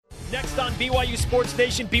Next on BYU Sports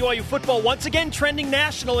Nation, BYU football once again trending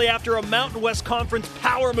nationally after a Mountain West Conference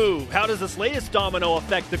power move. How does this latest domino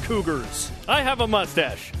affect the Cougars? I have a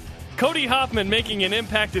mustache. Cody Hoffman making an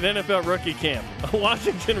impact at NFL rookie camp. A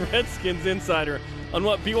Washington Redskins insider on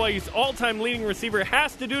what BYU's all-time leading receiver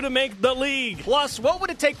has to do to make the league. Plus, what would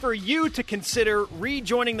it take for you to consider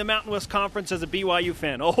rejoining the Mountain West Conference as a BYU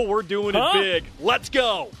fan? Oh, we're doing it big. Let's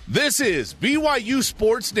go. This is BYU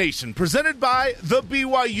Sports Nation, presented by The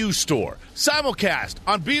BYU Store. Simulcast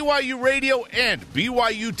on BYU Radio and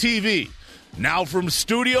BYU TV. Now from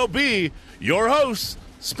Studio B, your hosts,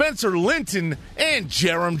 Spencer Linton and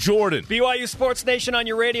Jerem Jordan. BYU Sports Nation on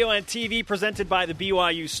your radio and TV, presented by the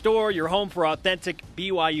BYU Store, your home for authentic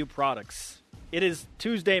BYU products. It is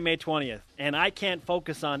Tuesday, May 20th, and I can't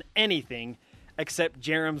focus on anything except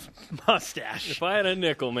Jerem's mustache. If I had a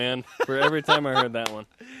nickel, man, for every time I heard that one.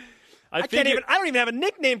 I don't even have a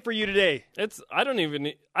nickname for you today. I don't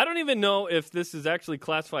even know if this is actually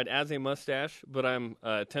classified as a mustache, but I'm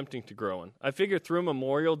attempting to grow one. I figure through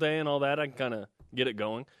Memorial Day and all that, I can kind of get it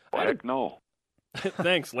going. Heck no.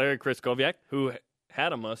 Thanks, Larry Kriskoviak, who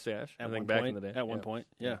had a mustache, I think, back in the day. At one point,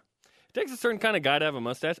 yeah. It takes a certain kind of guy to have a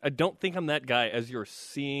mustache. I don't think I'm that guy, as you're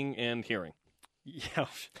seeing and hearing. Yeah.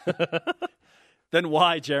 Then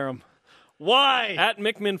why, Jerem? Why? At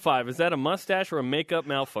McMinn5, is that a mustache or a makeup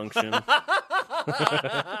malfunction?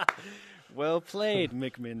 Well played,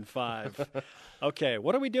 McMinn5. Okay,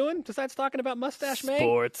 what are we doing besides talking about Mustache May?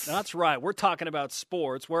 Sports. That's right. We're talking about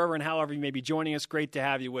sports, wherever and however you may be joining us. Great to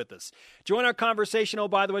have you with us. Join our conversation,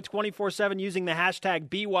 by the way, 24/7 using the hashtag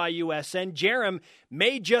BYUSN. Jerem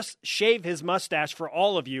may just shave his mustache for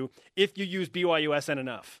all of you if you use BYUSN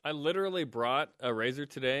enough. I literally brought a razor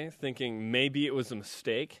today thinking maybe it was a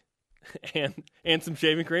mistake. And some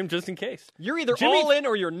shaving cream just in case. You're either all in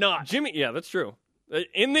or you're not. Yeah, that's true.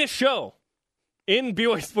 In this show, in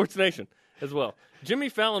BYU Sports Nation as well, Jimmy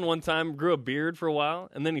Fallon one time grew a beard for a while,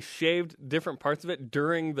 and then he shaved different parts of it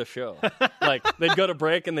during the show. Like, they'd go to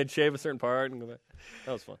break, and they'd shave a certain part and go back.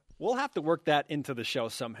 That was fun. We'll have to work that into the show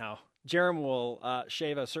somehow. Jerem will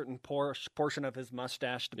shave a certain portion of his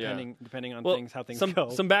mustache depending on how things go.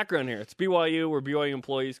 Some background here. It's BYU, where BYU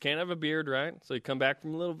employees can't have a beard, right? So you come back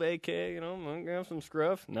from a little vacay, I'm going to have some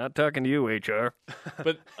scruff. Not talking to you, HR.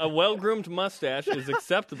 But a well-groomed mustache is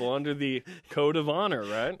acceptable under the Code of Honor,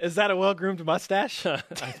 right? Is that a well-groomed mustache?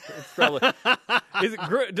 It's probably.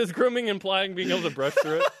 Does grooming imply being able to brush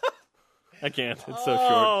through it? I can't. It's so short.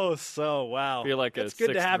 Oh, so wow. I feel like it's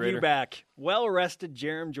good to have you back. Well-rested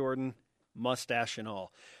Jerem Jordan, mustache and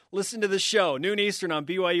all. Listen to the show, noon Eastern on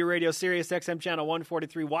BYU Radio, Sirius XM Channel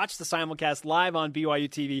 143. Watch the simulcast live on BYU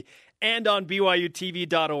TV and on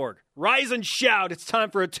BYUtv.org. Rise and shout. It's time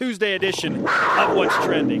for a Tuesday edition of What's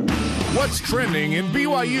Trending. What's trending in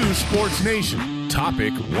BYU Sports Nation?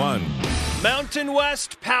 Topic 1. Mountain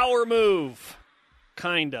West power move.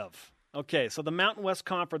 Kind of. Okay, so the Mountain West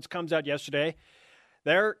Conference comes out yesterday.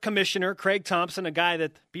 Their commissioner, Craig Thompson, a guy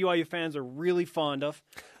that BYU fans are really fond of,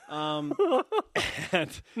 and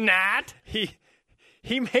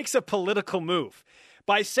he makes a political move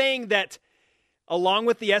by saying that along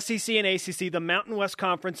with the SEC and ACC, the Mountain West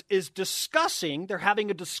Conference is they're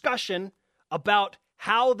having a discussion about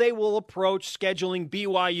how they will approach scheduling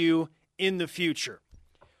BYU in the future.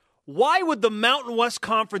 Why would the Mountain West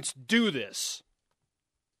Conference do this?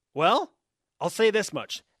 Well, I'll say this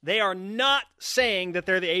much. They are not saying that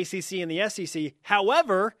they're the ACC and the SEC.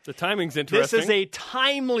 However, the timing's interesting. This is a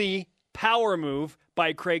timely power move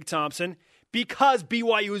by Craig Thompson because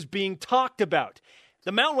BYU is being talked about.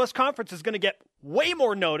 The Mountain West Conference is going to get way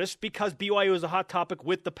more notice because BYU is a hot topic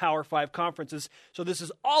with the Power 5 conferences. So this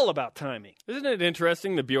is all about timing. Isn't it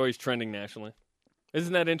interesting that BYU is trending nationally?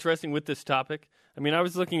 Isn't that interesting with this topic? I mean, I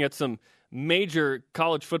was looking at some major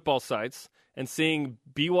college football sites and seeing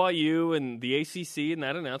BYU and the ACC and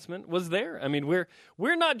that announcement was there. I mean, we're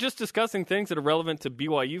not just discussing things that are relevant to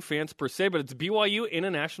BYU fans per se, but it's BYU in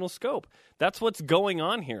a national scope. That's what's going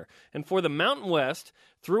on here. And for the Mountain West,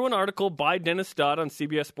 through an article by Dennis Dodd on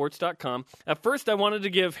CBSSports.com, at first I wanted to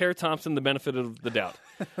give Herr Thompson the benefit of the doubt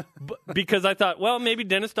because I thought, well, maybe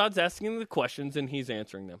Dennis Dodd's asking the questions and he's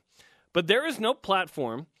answering them. But there is no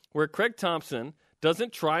platform where Craig Thompson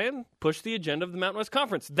doesn't try and push the agenda of the Mountain West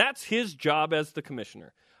Conference. That's his job as the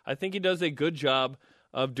commissioner. I think he does a good job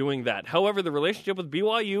of doing that. However, the relationship with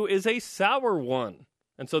BYU is a sour one.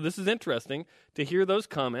 And so this is interesting to hear those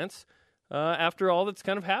comments after all that's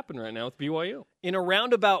kind of happened right now with BYU. In a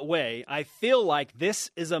roundabout way, I feel like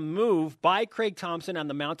this is a move by Craig Thompson and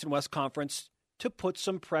the Mountain West Conference to put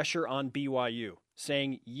some pressure on BYU,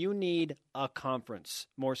 saying you need a conference.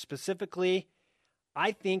 More specifically,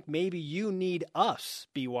 I think maybe you need us,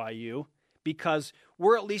 BYU, because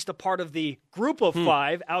we're at least a part of the group of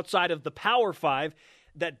 5 outside of the Power 5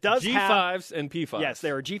 that does have G5s and P5s. Yes,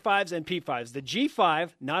 there are G5s and P5s. The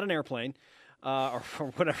G5, not an airplane, or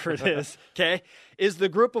whatever it is, okay, is the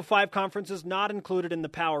group of 5 conferences not included in the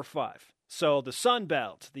Power 5. So the Sun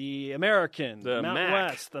Belt, the American, the Mountain MAC.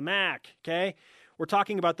 West, the MAC, okay? We're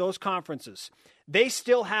talking about those conferences. They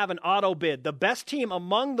still have an auto bid. The best team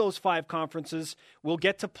among those 5 conferences will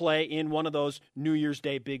get to play in one of those New Year's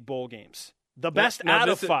Day big bowl games. The best out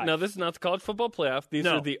of 5. Now, this is not the college football playoff. These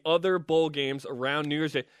No. are the other bowl games around New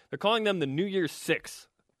Year's Day. They're calling them the New Year's Six.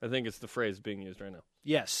 I think it's the phrase being used right now.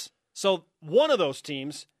 Yes. So one of those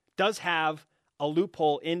teams does have a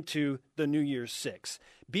loophole into the New Year's Six.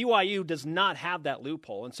 BYU does not have that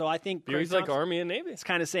loophole. And so I think Craig He's like Thompson Army and Navy. is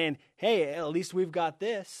kind of saying, hey, at least we've got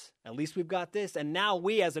this. At least we've got this. And now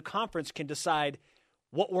we as a conference can decide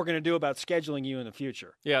what we're going to do about scheduling you in the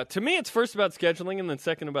future. Yeah, to me, it's first about scheduling and then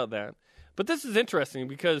second about that. But this is interesting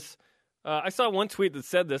because I saw one tweet that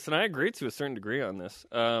said this, and I agree to a certain degree on this.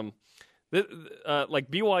 Like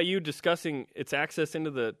BYU discussing its access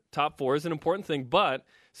into the top 4 is an important thing, but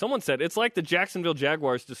someone said it's like the Jacksonville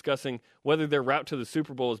Jaguars discussing whether their route to the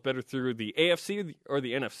Super Bowl is better through the AFC or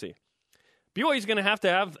the NFC. BYU is going to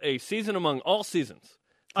have a season among all seasons.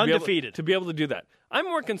 Undefeated. To be able to do that. I'm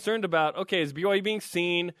more concerned about, okay, is BYU being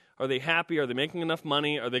seen? Are they happy? Are they making enough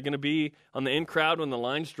money? Are they going to be on the in crowd when the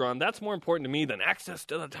line's drawn? That's more important to me than access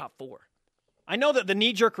to the top 4. I know that the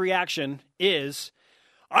knee-jerk reaction is,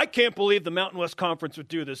 I can't believe the Mountain West Conference would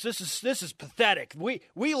do this. This is pathetic.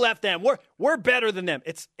 We left them. We're better than them.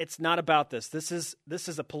 It's not about this. This is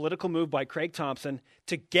a political move by Craig Thompson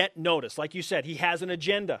to get noticed. Like you said, he has an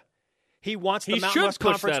agenda. He wants the Mountain West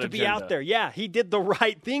Conference to be out there. Yeah, he did the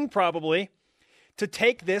right thing probably to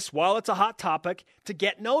take this while it's a hot topic to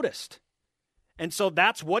get noticed. And so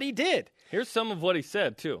that's what he did. Here's some of what he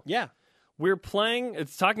said, too. Yeah. We're playing,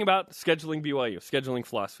 it's talking about scheduling BYU, scheduling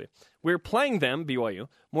philosophy. We're playing them, BYU,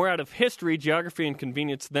 more out of history, geography, and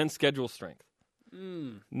convenience than schedule strength.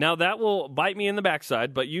 Now, that will bite me in the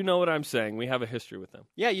backside, but you know what I'm saying. We have a history with them.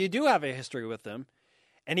 Yeah, you do have a history with them.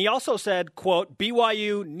 And he also said, quote,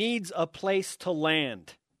 BYU needs a place to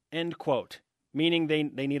land, end quote, meaning they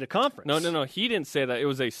need a conference. No. He didn't say that. It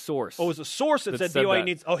was a source. Oh, it was a source that said said BYU that.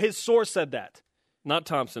 needs – oh, his source said that. Not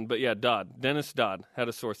Thompson, but yeah, Dodd. Dennis Dodd had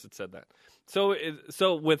a source that said that.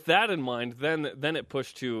 So with that in mind, then it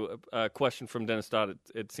pushed to a question from Dennis Dodd,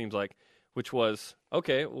 it seems like, which was,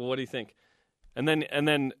 okay, well, what do you think? And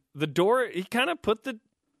then the door, he kind of put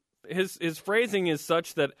his phrasing is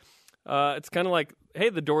such that it's kind of like, hey,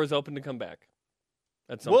 the door is open to come back.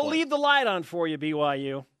 We'll leave the light on for you,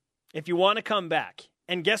 BYU, if you want to come back.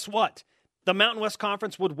 And guess what? The Mountain West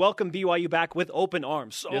Conference would welcome BYU back with open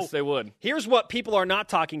arms. So yes, they would. Here's what people are not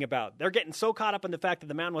talking about. They're getting so caught up in the fact that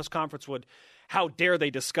the Mountain West Conference how dare they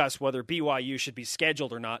discuss whether BYU should be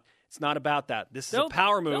scheduled or not. It's not about that. This is a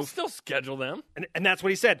power move. They'll still schedule them. And that's what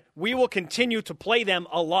he said. We will continue to play them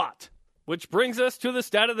a lot. Which brings us to the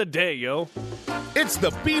stat of the day, yo. It's the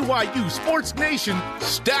BYU Sports Nation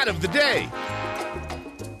stat of the day.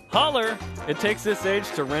 Holler, it takes this age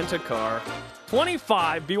to rent a car.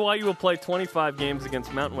 25, BYU will play 25 games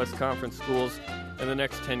against Mountain West Conference schools in the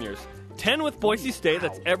next 10 years. 10 with Boise State,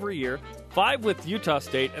 that's every year. 5 with Utah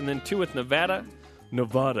State, and then 2 with Nevada,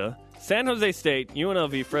 San Jose State,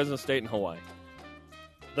 UNLV, Fresno State, and Hawaii.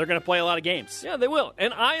 They're going to play a lot of games. Yeah, they will.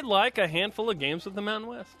 And I like a handful of games with the Mountain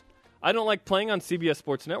West. I don't like playing on CBS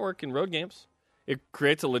Sports Network in road games. It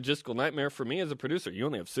creates a logistical nightmare for me as a producer. You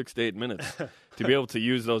only have 6 to 8 minutes to be able to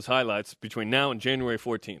use those highlights between now and January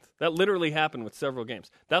 14th. That literally happened with several games.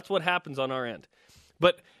 That's what happens on our end.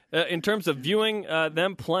 But in terms of viewing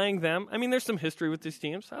them, playing them, I mean, there's some history with these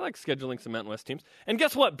teams. I like scheduling some Mountain West teams. And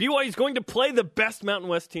guess what? BYU is going to play the best Mountain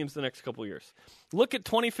West teams the next couple of years. Look at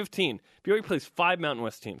 2015. BYU plays 5 Mountain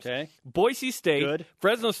West teams. Okay. Boise State, Good.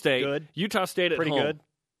 Fresno State, Good. Utah State at Pretty home. good.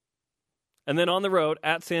 And then on the road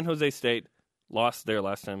at San Jose State. Lost there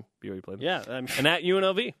last time BYU played. Yeah. And at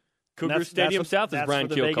UNLV. Cougar Stadium South, as Brian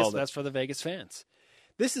Keel called it. That's for the Vegas fans.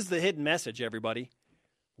 This is the hidden message, everybody.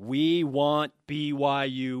 We want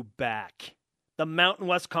BYU back. The Mountain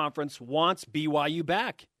West Conference wants BYU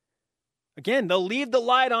back. Again, they'll leave the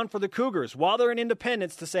light on for the Cougars while they're in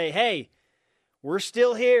Independence to say, hey, we're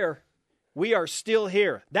still here. We are still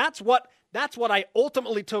here. That's what I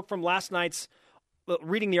ultimately took from last night's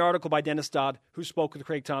reading the article by Dennis Dodd, who spoke with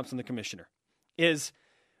Craig Thompson, the commissioner, is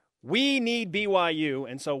we need BYU,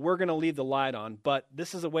 and so we're going to leave the light on, but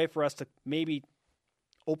this is a way for us to maybe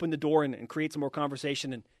open the door and create some more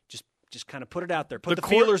conversation and just Just kind of put it out there. Put the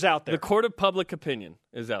feelers out there. The court of public opinion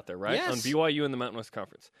is out there, right? Yes. On BYU and the Mountain West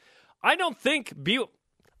Conference. I know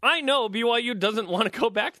BYU doesn't want to go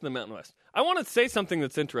back to the Mountain West. I want to say something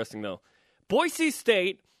that's interesting, though. Boise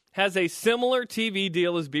State has a similar TV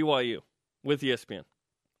deal as BYU with ESPN.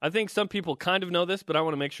 I think some people kind of know this, but I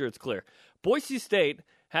want to make sure it's clear. Boise State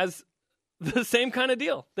has the same kind of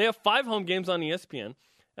deal. They have 5 home games on ESPN,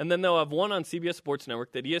 and then they'll have one on CBS Sports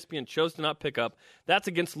Network that ESPN chose to not pick up. That's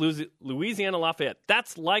against Louisiana Lafayette.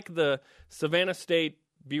 That's like the Savannah State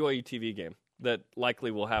BYU TV game that likely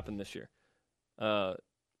will happen this year.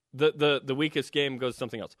 The weakest game goes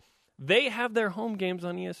something else. They have their home games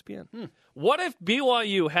on ESPN. What if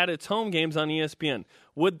BYU had its home games on ESPN?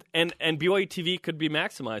 And BYU TV could be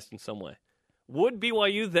maximized in some way? Would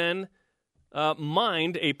BYU then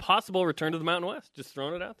mind a possible return to the Mountain West? Just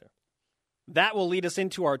throwing it out there. That will lead us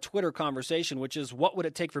into our Twitter conversation, which is what would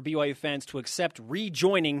it take for BYU fans to accept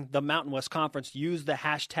rejoining the Mountain West Conference? Use the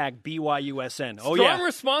hashtag BYUSN. Oh, Strong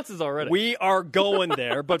responses already. We are going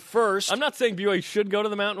there, but first... I'm not saying BYU should go to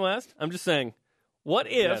the Mountain West. I'm just saying, what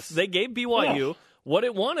if they gave BYU what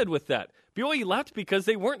it wanted with that? BYU left because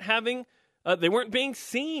they weren't being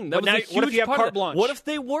seen. That was a huge what if you have part carte blanche? What if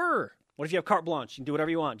they were? What if you have carte blanche? You can do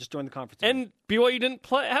whatever you want. Just join the conference. And BYU didn't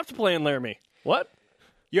have to play in Laramie. What?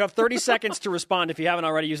 You have 30 seconds to respond if you haven't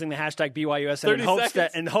already using the hashtag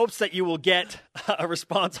BYUSN in hopes that you will get a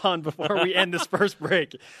response on before we end this first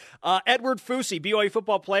break. Edward Fusi, BYU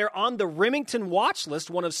football player on the Remington watch list,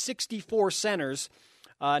 one of 64 centers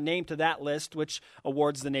named to that list, which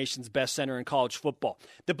awards the nation's best center in college football.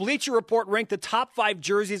 The Bleacher Report ranked the top 5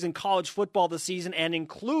 jerseys in college football this season and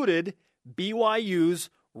included BYU's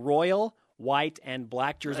royal, white, and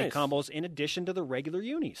black jersey combos in addition to the regular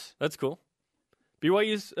unis. That's cool.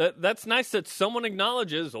 BYU's, that's nice that someone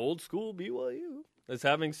acknowledges old school BYU as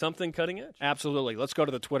having something cutting edge. Absolutely. Let's go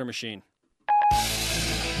to the Twitter machine.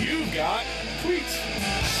 You've got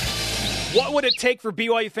tweets. What would it take for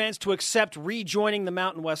BYU fans to accept rejoining the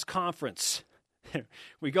Mountain West Conference?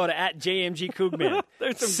 We go to @JMG Koogman.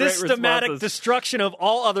 There's some systematic great destruction of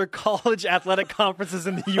all other college athletic conferences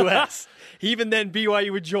in the U.S. Even then,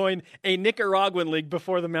 BYU would join a Nicaraguan league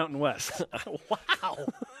before the Mountain West. Wow.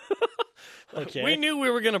 Okay. We knew we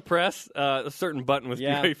were going to press a certain button with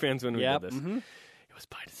BYU fans when we did this. Mm-hmm. It was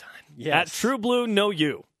by design. Yes. At True Blue, no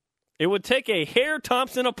you. It would take a Hare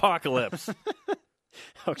Thompson apocalypse.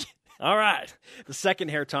 Okay. All right. The second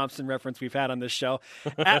Hare Thompson reference we've had on this show.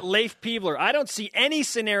 At Leif Peebler, I don't see any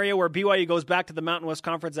scenario where BYU goes back to the Mountain West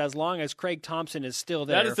Conference as long as Craig Thompson is still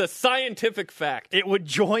there. That is a scientific fact. It would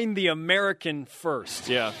join the American first.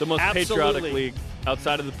 Yeah, the most patriotic league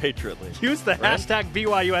outside of the Patriot League. Use the hashtag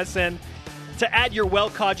BYUSN to add your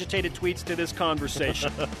well-cogitated tweets to this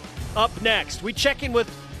conversation. Up next, we check in with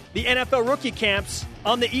the NFL rookie camps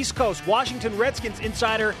on the East Coast. Washington Redskins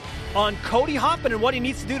insider on Cody Hoffman and what he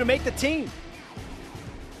needs to do to make the team.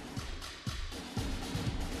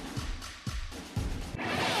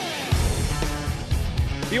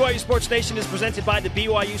 BYU Sports Nation is presented by the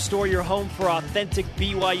BYU Store, your home for authentic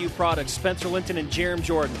BYU products. Spencer Linton and Jerem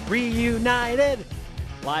Jordan, reunited.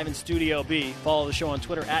 Live in Studio B. Follow the show on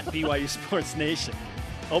Twitter at BYU Sports Nation.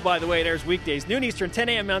 Oh, by the way, it airs weekdays, noon Eastern, 10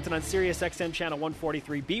 a.m. Mountain on Sirius XM Channel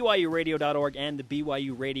 143, BYURadio.org, and the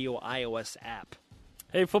BYU Radio iOS app.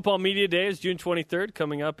 Hey, Football Media Day is June 23rd,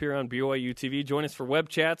 coming up here on BYU TV. Join us for web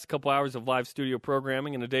chats, a couple hours of live studio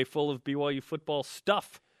programming, and a day full of BYU football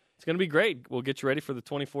stuff. It's going to be great. We'll get you ready for the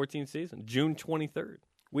 2014 season, June 23rd.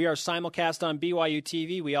 We are simulcast on BYU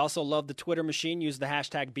TV. We also love the Twitter machine. Use the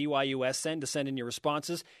hashtag BYUSN to send in your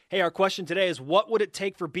responses. Hey, our question today is, what would it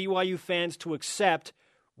take for BYU fans to accept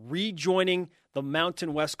rejoining the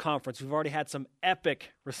Mountain West Conference? We've already had some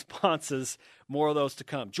epic responses. More of those to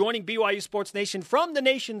come. Joining BYU Sports Nation from the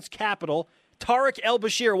nation's capital, Tariq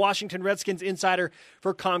El-Bashir, Washington Redskins insider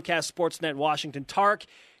for Comcast Sportsnet Washington. Tariq,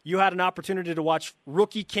 you had an opportunity to watch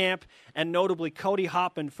rookie camp and notably Cody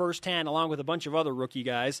Hoffman firsthand along with a bunch of other rookie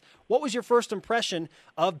guys. What was your first impression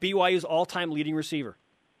of BYU's all-time leading receiver?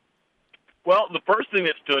 Well, the first thing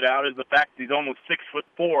that stood out is the fact that he's almost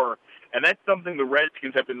 6'4", and that's something the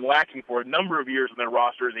Redskins have been lacking for a number of years on their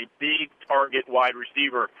roster, is a big target wide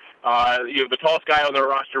receiver. The tallest guy on their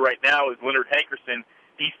roster right now is Leonard Hankerson.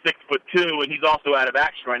 He's 6'2", and he's also out of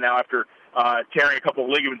action right now after tearing a couple of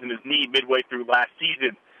ligaments in his knee midway through last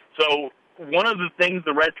season. So one of the things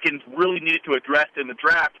the Redskins really needed to address in the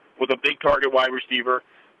draft was a big target wide receiver.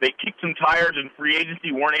 They kicked some tires in free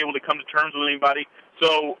agency, weren't able to come to terms with anybody.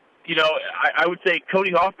 So, I would say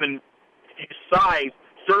Cody Hoffman, his size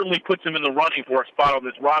certainly puts him in the running for a spot on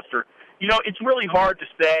this roster. It's really hard to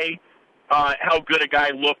say how good a guy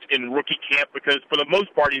looked in rookie camp, because for the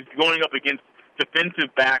most part he's going up against defensive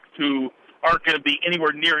backs who aren't going to be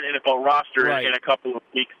anywhere near an NFL roster in a couple of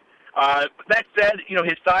weeks. That said,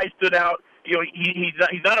 his size stood out.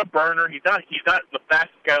 He's not a burner. He's not the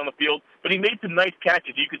fastest guy on the field, but he made some nice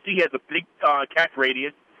catches. You can see he has a big catch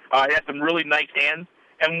radius. He has some really nice hands.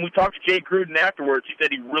 And when we talked to Jay Gruden afterwards, he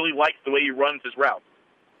said he really likes the way he runs his routes.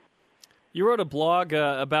 You wrote a blog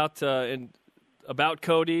about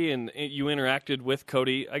Cody, and you interacted with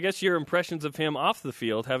Cody. I guess your impressions of him off the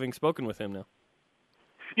field, having spoken with him now.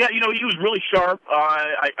 Yeah, he was really sharp.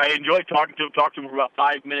 I enjoyed talking to him. Talked to him for about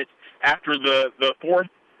 5 minutes after the fourth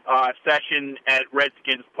session at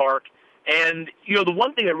Redskins Park. And, the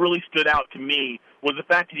one thing that really stood out to me was the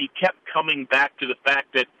fact that he kept coming back to the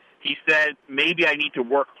fact that he said, maybe I need to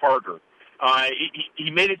work harder.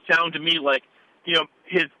 He made it sound to me like,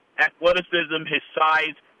 his athleticism, his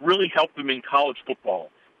size really helped him in college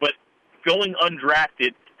football. But going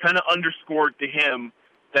undrafted kind of underscored to him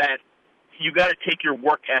that you got to take your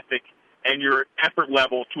work ethic and your effort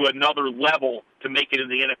level to another level to make it in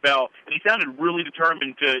the NFL. And he sounded really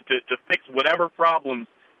determined to fix whatever problems,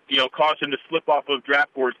 caused him to slip off of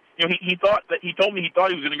draft boards. He told me he thought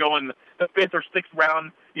he was going to go in the 5th or 6th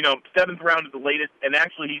round, 7th round at the latest, and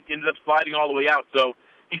actually he ended up sliding all the way out. So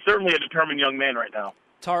he's certainly a determined young man right now.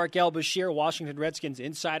 Tarek El-Bashir, Washington Redskins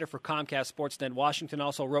insider for Comcast Sportsnet Washington,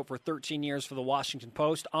 also wrote for 13 years for the Washington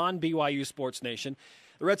Post on BYU Sports Nation.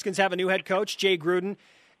 The Redskins have a new head coach, Jay Gruden,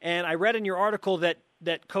 and I read in your article that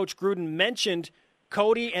Coach Gruden mentioned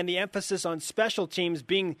Cody and the emphasis on special teams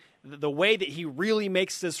being the way that he really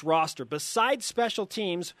makes this roster. Besides special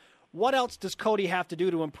teams, what else does Cody have to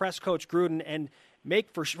do to impress Coach Gruden and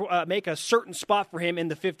make a certain spot for him in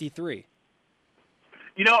the 53?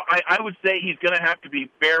 I would say he's going to have to be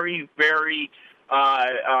very, very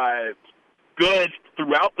good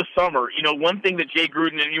throughout the summer. One thing that Jay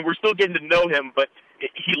Gruden, and we're still getting to know him, but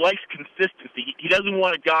he likes consistency. He doesn't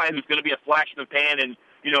want a guy who's going to be a flash in the pan and,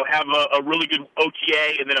 have a really good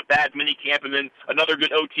OTA and then a bad mini camp and then another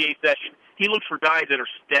good OTA session. He looks for guys that are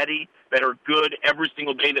steady, that are good every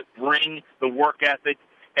single day, that bring the work ethic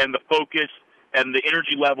and the focus and the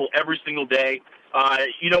energy level every single day.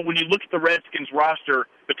 When you look at the Redskins roster,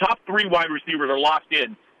 the top 3 wide receivers are locked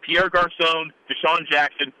in. Pierre Garcon, Deshaun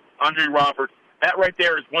Jackson, Andre Roberts. That right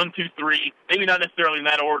there is 1, 2, 3. Maybe not necessarily in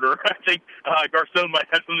that order. I think Garcon might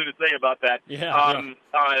have something to say about that.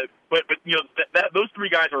 But those 3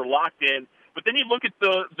 guys are locked in. But then you look at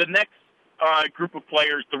the next group of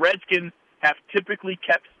players. The Redskins have typically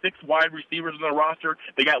kept 6 wide receivers on their roster.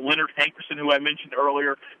 They got Leonard Hankerson, who I mentioned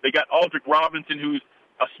earlier. They got Aldrick Robinson, who's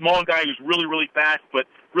a small guy who's really, really fast, but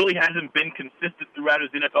really hasn't been consistent throughout his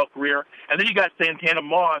NFL career. And then you got Santana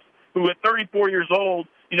Moss, who at 34 years old,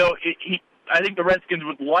 I think the Redskins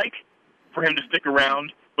would like for him to stick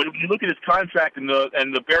around. But if you look at his contract and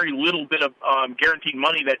the very little bit of guaranteed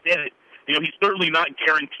money that's in it, he's certainly not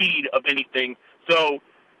guaranteed of anything. So,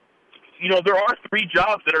 there are 3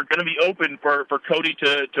 jobs that are going to be open for Cody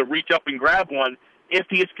to reach up and grab one if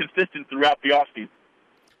he is consistent throughout the offseason.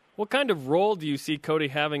 What kind of role do you see Cody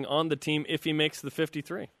having on the team if he makes the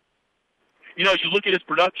 53? You look at his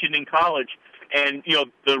production in college, and,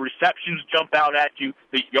 the receptions jump out at you,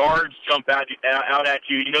 the yards jump out at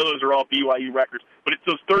you. Those are all BYU records. But it's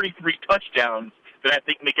those 33 touchdowns that I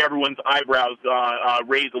think make everyone's eyebrows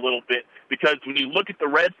raise a little bit. Because when you look at the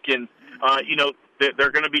Redskins,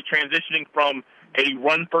 they're going to be transitioning from a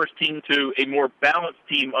run-first team to a more balanced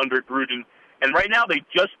team under Gruden. And right now they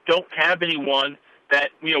just don't have anyone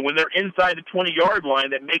that, when they're inside the 20-yard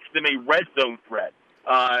line, that makes them a red zone threat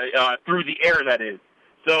through the air, that is.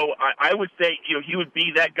 So I would say, he would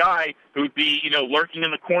be that guy who would be, lurking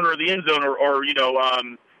in the corner of the end zone or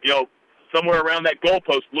somewhere around that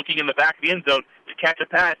goalpost, looking in the back of the end zone to catch a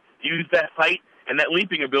pass, use that height and that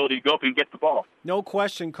leaping ability to go up and get the ball. No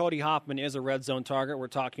question, Cody Hoffman is a red zone target. We're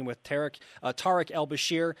talking with Tarek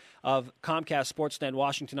El-Bashir of Comcast Sportsnet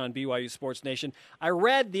Washington on BYU Sports Nation. I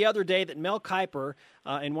read the other day that Mel Kiper,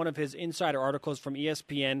 in one of his insider articles from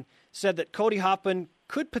ESPN, said that Cody Hoffman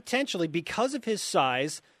could potentially, because of his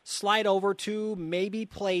size, slide over to maybe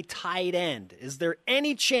play tight end. Is there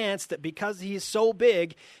any chance that because he's so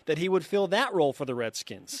big that he would fill that role for the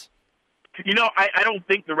Redskins? I don't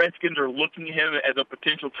think the Redskins are looking at him as a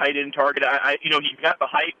potential tight end target. He's got the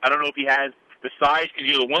height. I don't know if he has the size.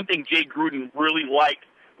 Because the one thing Jay Gruden really likes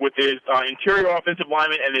with his interior offensive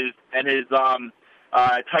lineman and his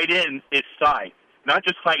tight ends is size, not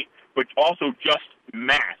just height, but also just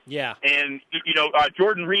mass. Yeah. And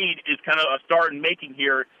Jordan Reed is kind of a star in making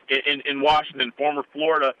here in Washington, former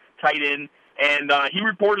Florida tight end, and he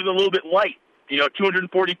reported a little bit light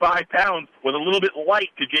 245 pounds was a little bit light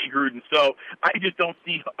to Jay Gruden. So I just don't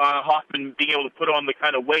see Hoffman being able to put on the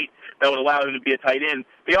kind of weight that would allow him to be a tight end.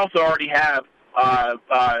 They also already have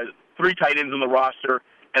 3 tight ends on the roster,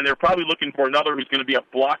 and they're probably looking for another who's going to be a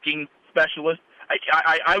blocking specialist.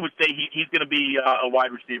 I would say he's going to be a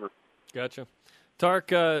wide receiver. Gotcha.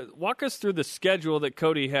 Tark, walk us through the schedule that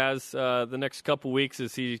Cody has the next couple weeks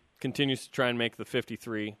as he continues to try and make the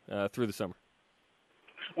 53 through the summer.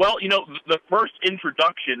 Well, the first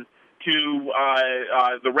introduction to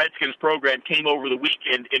the Redskins program came over the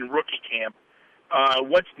weekend in rookie camp.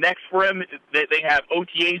 What's next for him? They have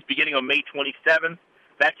OTAs beginning on May 27th.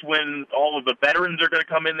 That's when all of the veterans are going to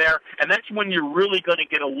come in there, and that's when you're really going to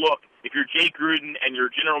get a look, if you're Jay Gruden and your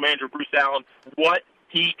general manager, Bruce Allen, what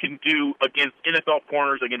he can do against NFL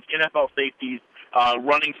corners, against NFL safeties,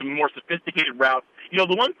 running some more sophisticated routes.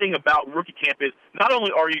 The one thing about rookie camp is not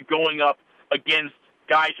only are you going up against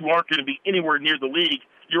guys who aren't going to be anywhere near the league,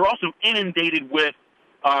 you're also inundated with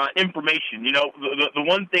information. The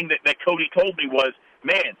one thing that Cody told me was,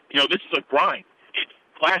 man, this is a grind. It's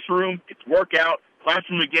classroom, it's workout,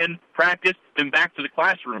 classroom again, practice, then back to the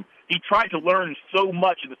classroom. He tried to learn so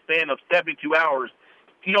much in the span of 72 hours.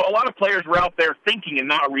 A lot of players were out there thinking and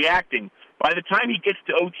not reacting. By the time he gets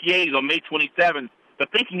to OTAs on May 27th, the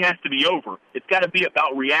thinking has to be over. It's got to be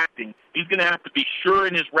about reacting. He's going to have to be sure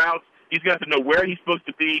in his routes. He's going to have to know where he's supposed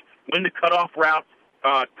to be, when to cut off routes,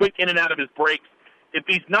 quick in and out of his breaks. If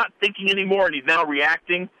he's not thinking anymore and he's now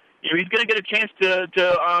reacting, he's going to get a chance to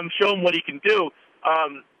show him what he can do.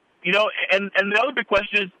 And the other big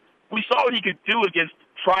question is, we saw what he could do against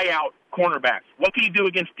tryout cornerbacks. What can he do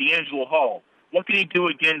against D'Angelo Hall? What can he do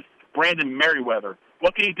against Brandon Merriweather?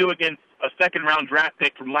 What can he do against a second-round draft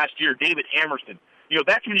pick from last year, David Amerson?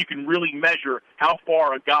 That's when you can really measure how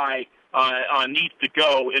far a guy needs to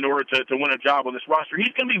go in order to win a job on this roster.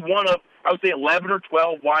 He's going to be one of, I would say, 11 or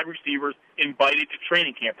 12 wide receivers invited to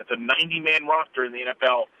training camp. That's a 90-man roster in the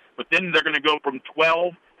NFL. But then they're going to go from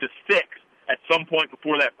 12 to 6 at some point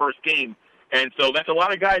before that first game. And so that's a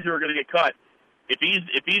lot of guys who are going to get cut. If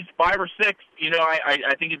he's 5 or 6,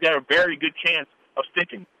 I think he's got a very good chance of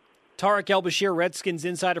sticking. Tarek El-Bashir, Redskins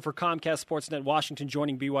insider for Comcast Sportsnet Washington,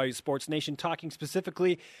 joining BYU Sports Nation, talking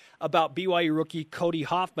specifically about BYU rookie Cody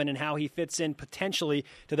Hoffman and how he fits in potentially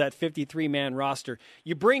to that 53-man roster.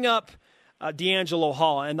 You bring up D'Angelo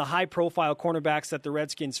Hall and the high-profile cornerbacks that the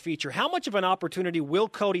Redskins feature. How much of an opportunity will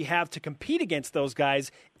Cody have to compete against those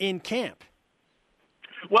guys in camp?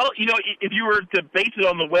 Well, if you were to base it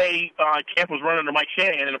on the way camp was run under Mike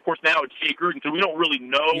Shanahan, and of course now it's Jay Gruden, so we don't really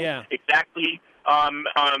know exactly how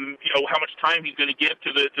much time he's going to give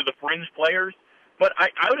to the fringe players. But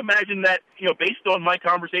I would imagine that based on my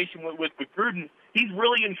conversation with Gruden, he's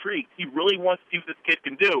really intrigued. He really wants to see what this kid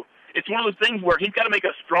can do. It's one of those things where he's got to make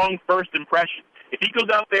a strong first impression. If he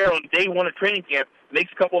goes out there on day one of training camp,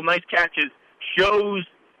 makes a couple of nice catches, shows.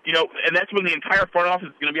 And that's when the entire front office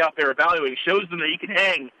is going to be out there evaluating, shows them that he can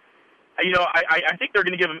hang. I think they're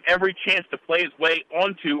going to give him every chance to play his way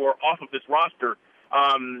onto or off of this roster.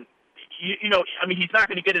 He's not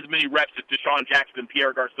going to get as many reps as Deshaun Jackson,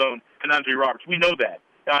 Pierre Garçon, and Andre Roberts. We know that.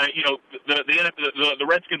 The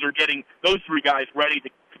Redskins are getting those 3 guys ready to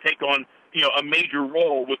take on, a major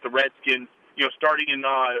role with the Redskins, starting in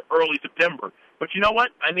early September. But you know what?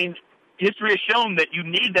 History has shown that you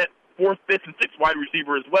need that 4th, 5th, and 6th wide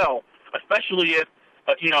receiver as well, especially if,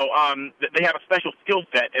 they have a special skill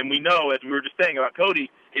set. And we know, as we were just saying about Cody,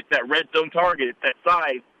 it's that red zone target, it's that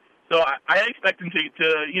size. So I expect him to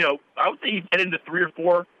I would say he'd get into 3 or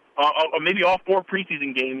 4, or maybe all 4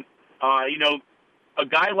 preseason games. A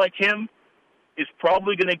guy like him is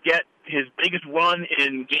probably going to get his biggest run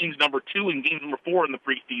in games number 2 and games number 4 in the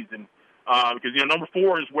preseason. Because, number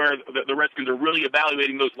 4 is where the Redskins are really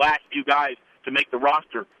evaluating those last few guys to make the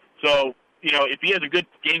roster. So, if he has a good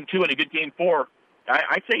game 2 and a good game 4,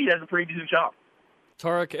 I'd say he has a pretty decent shot.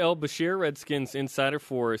 Tarek El-Bashir, Redskins insider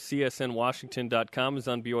for CSNWashington.com, is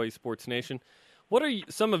on BYU Sports Nation. What are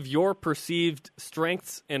some of your perceived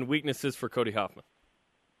strengths and weaknesses for Cody Hoffman?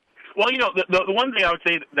 Well, the one thing I would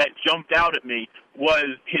say that jumped out at me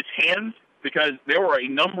was his hands, because there were a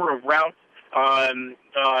number of routes that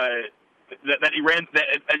he ran.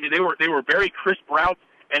 They were very crisp routes.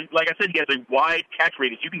 And like I said, he has a wide catch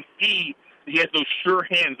radius. You can see he has those sure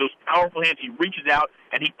hands, those powerful hands. He reaches out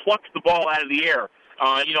and he plucks the ball out of the air.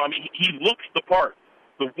 He looks the part.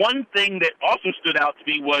 The one thing that also stood out to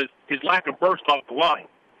me was his lack of burst off the line.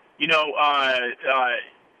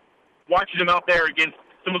 Watching him out there against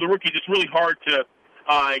some of the rookies, it's really hard to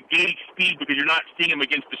gauge speed because you're not seeing him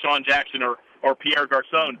against Deshaun Jackson or Pierre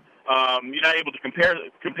Garçon. You're not able to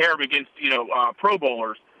compare him against Pro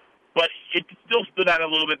Bowlers. but it still stood out a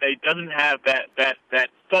little bit that he doesn't have that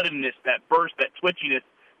suddenness, that burst, that twitchiness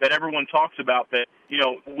that everyone talks about that,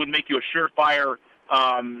 would make you a surefire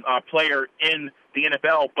player in the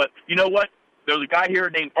NFL. But you know what? There's a guy here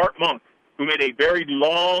named Art Monk who made a very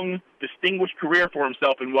long, distinguished career for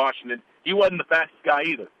himself in Washington. He wasn't the fastest guy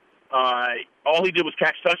either. All he did was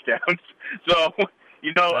catch touchdowns. So,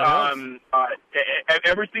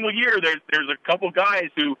 every single year there's a couple guys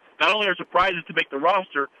who not only are surprises to make the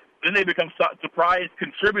roster, then they become surprise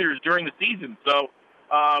contributors during the season. So,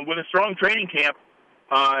 with a strong training camp,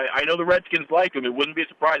 I know the Redskins like him. It wouldn't be a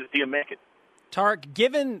surprise to see him make it. Tark,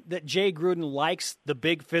 given that Jay Gruden likes the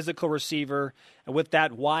big physical receiver with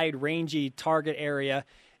that wide, rangy target area,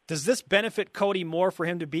 does this benefit Cody more for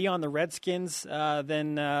him to be on the Redskins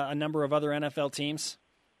than a number of other NFL teams?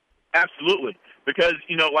 Absolutely. Because,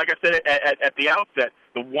 like I said at the outset,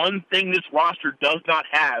 the one thing this roster does not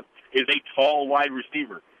have is a tall wide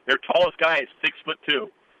receiver. Their tallest guy is 6'2".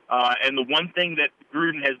 And the one thing that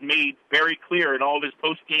Gruden has made very clear in all of his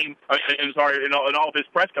in all of his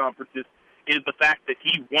press conferences is the fact that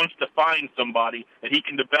he wants to find somebody that he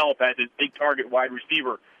can develop as his big target wide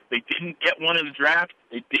receiver. They didn't get one in the draft.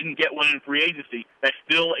 They didn't get one in free agency. That's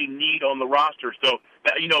still a need on the roster. So,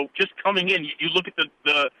 that, just coming in, you look at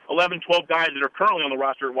the 11, 12 guys that are currently on the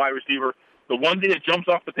roster at wide receiver, the one thing that jumps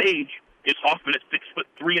off the page is Hoffman at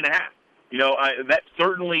 6'3.5". That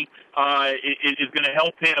certainly is going to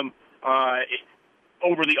help him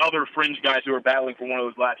over the other fringe guys who are battling for one of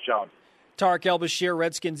those last jobs. Tarek El-Bashir,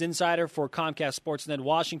 Redskins insider for Comcast Sportsnet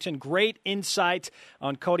Washington. Great insight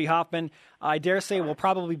on Cody Hoffman. I dare say we'll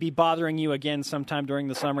probably be bothering you again sometime during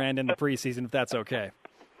the summer and in the preseason, if that's okay.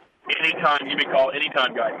 Anytime. You may call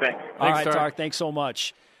anytime, guys. Thanks. All right, Tarek, thanks so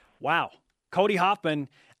much. Wow. Cody Hoffman,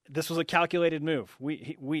 this was a calculated move.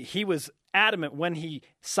 He was adamant when he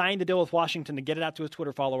signed the deal with Washington to get it out to his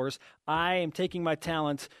Twitter followers. I am taking my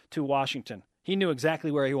talent to Washington. He knew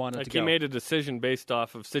exactly where he wanted to go. He made a decision based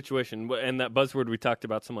off of situation and that buzzword we talked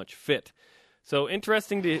about so much, fit. So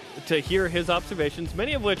interesting to hear his observations,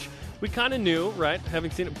 many of which we kind of knew, right,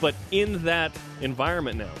 having seen it, but in that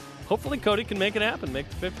environment now. Hopefully Cody can make it happen, make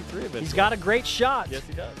the 53 eventually. He's got a great shot. Yes,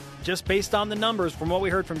 he does. Just based on the numbers from what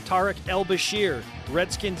we heard from Tarek El-Bashir,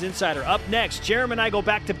 Redskins insider. Up next, Jeremy and I go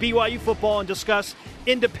back to BYU football and discuss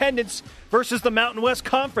Independence versus the Mountain West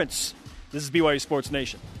Conference. This is BYU Sports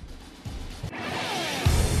Nation.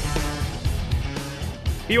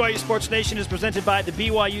 BYU Sports Nation is presented by the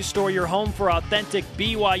BYU Store, your home for authentic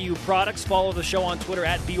BYU products. Follow the show on Twitter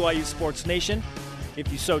at BYU Sports Nation. If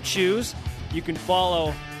you so choose, you can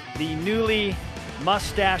follow the newly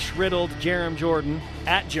mustache-riddled Jerem Jordan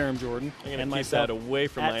at Jerem Jordan. I'm going to keep that away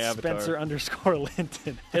from my avatar.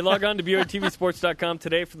 Spencer_Linton. Hey, log on to BYUTVSports.com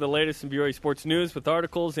today for the latest in BYU sports news with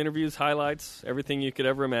articles, interviews, highlights, everything you could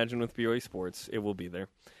ever imagine with BYU sports. It will be there.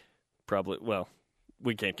 Probably, well,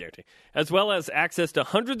 we can't guarantee. As well as access to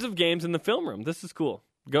hundreds of games in the film room. This is cool.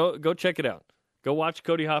 Go check it out. Go watch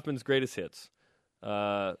Cody Hoffman's greatest hits.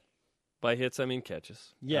 By hits, I mean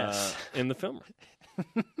catches. Yes. In the film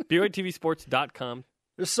room. BYUTVSports.com.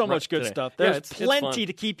 There's so much good stuff. There's plenty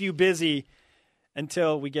to keep you busy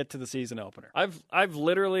until we get to the season opener. I've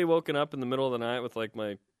literally woken up in the middle of the night with like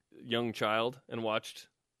my young child and watched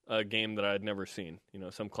a game that I had never seen.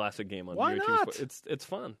 Some classic game on Why BYU not? TV Sports. It's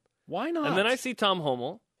fun. Why not? And then I see Tom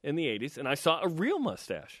Hummel in the 80s, and I saw a real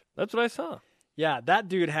mustache. That's what I saw. Yeah, that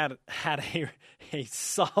dude had a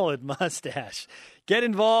solid mustache. Get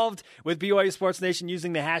involved with BYU Sports Nation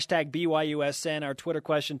using the hashtag BYUSN. Our Twitter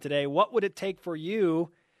question today, what would it take for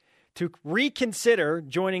you to reconsider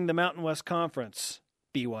joining the Mountain West Conference,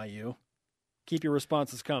 BYU? Keep your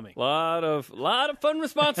responses coming. Lot of fun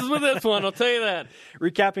responses with this one, I'll tell you that.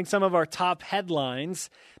 Recapping some of our top headlines.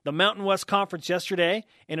 The Mountain West Conference yesterday,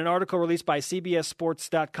 in an article released by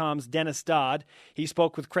CBSSports.com's Dennis Dodd, he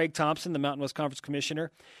spoke with Craig Thompson, the Mountain West Conference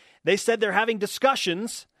commissioner. They said they're having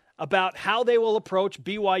discussions about how they will approach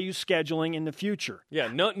BYU scheduling in the future.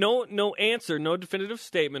 Yeah, no answer, no definitive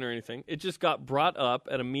statement or anything. It just got brought up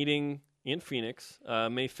at a meeting in Phoenix,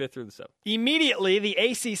 May 5th through the 7th. Immediately, the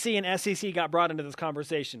ACC and SEC got brought into this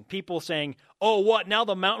conversation. People saying, oh, what, now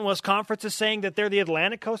the Mountain West Conference is saying that they're the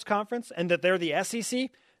Atlantic Coast Conference and that they're the SEC?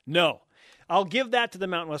 No. I'll give that to the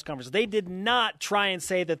Mountain West Conference. They did not try and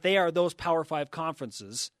say that they are those Power 5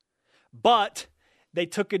 conferences, but they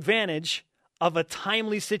took advantage of a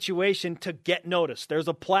timely situation to get noticed. There's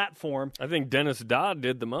a platform. I think Dennis Dodd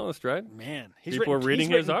did the most, right? Man, he's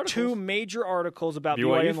reading his articles. 2 major articles about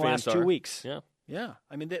BYU in the last 2 weeks. Yeah.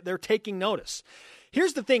 I mean, they're taking notice.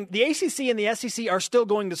 Here's the thing. The ACC and the SEC are still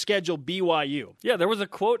going to schedule BYU. Yeah, there was a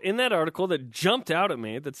quote in that article that jumped out at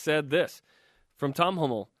me that said this from Tom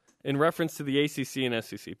Hummel. in reference to the ACC and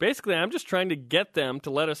SEC. Basically, I'm just trying to get them to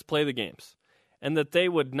let us play the games, and that they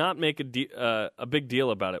would not make a big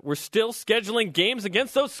deal about it. We're still scheduling games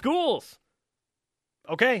against those schools.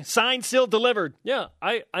 Okay, signed, sealed, delivered. Yeah,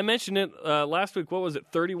 I mentioned it last week. What was it,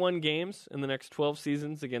 31 games in the next 12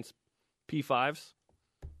 seasons against P5s?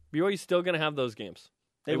 BYU's still going to have those games.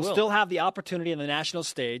 They will still have the opportunity on the national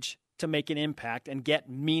stage to make an impact and get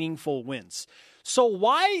meaningful wins. So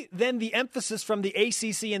why then the emphasis from the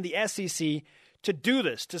ACC and the SEC to do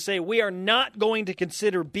this, to say we are not going to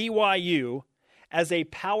consider BYU as a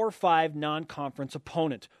Power 5 non-conference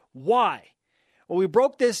opponent? Why? Well, we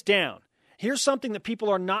broke this down. Here's something that people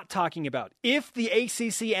are not talking about. If the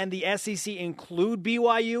ACC and the SEC include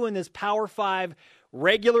BYU in this Power 5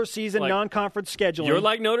 regular season non-conference scheduling. You're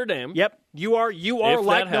like Notre Dame. Yep, you are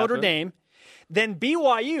like Notre Dame. Then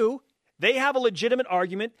BYU, they have a legitimate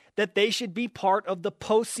argument that they should be part of the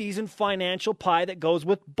postseason financial pie that goes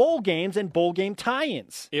with bowl games and bowl game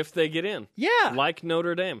tie-ins. If they get in. Yeah. Like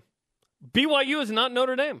Notre Dame. BYU is not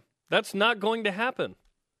Notre Dame. That's not going to happen.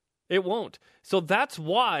 It won't. So that's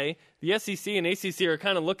why the SEC and ACC are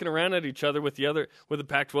kind of looking around at each other with the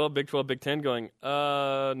Pac-12, Big 12, Big 10 going,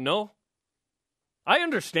 no. I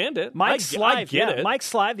understand it. Mike I get it. Mike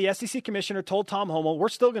Slive, the SEC commissioner, told Tom Hommel, we're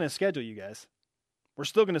still going to schedule you guys. We're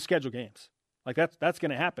still going to schedule games. Like, that's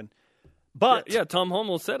going to happen. But yeah, Tom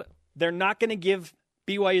Hommel said it. They're not going to give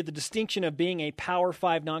BYU the distinction of being a Power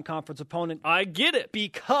 5 non-conference opponent. I get it.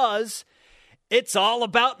 Because it's all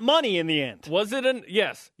about money in the end. Was it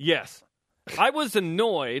Yes. I was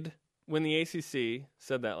annoyed when the ACC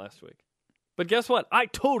said that last week. But guess what? I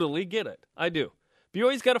totally get it. I do.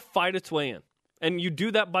 BYU's got to fight its way in. And you do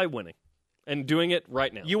that by winning and doing it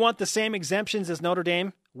right now. You want the same exemptions as Notre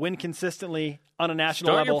Dame? Win consistently on a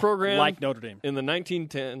national level your program like Notre Dame. In the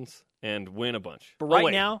 1910s and win a bunch. But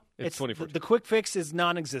right now, it's 2014. The quick fix is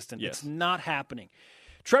non-existent. Yes. It's not happening.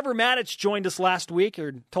 Trevor Maddich joined us last week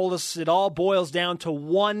and told us it all boils down to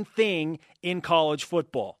one thing in college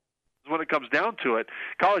football. When it comes down to it,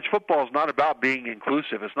 college football is not about being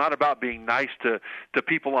inclusive. It's not about being nice to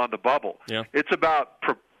people on the bubble. Yeah. It's about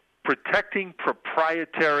protecting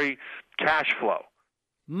proprietary cash flow.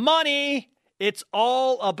 Money. It's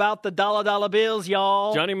all about the dollar bills,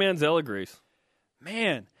 y'all. Johnny Manziel agrees.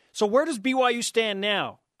 Man. So where does BYU stand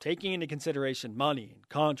now? Taking into consideration money and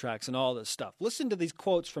contracts and all this stuff. Listen to these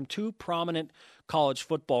quotes from two prominent college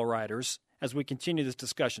football writers as we continue this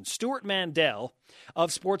discussion. Stuart Mandel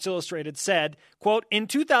of Sports Illustrated said, quote, in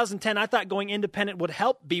 2010, I thought going independent would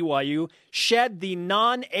help BYU shed the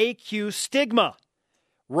non-AQ stigma.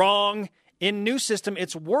 Wrong. In new system,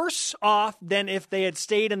 it's worse off than if they had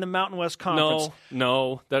stayed in the Mountain West Conference.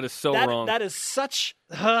 No, that is so wrong. That is such...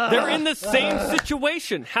 They're in the same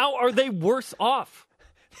situation. How are they worse off?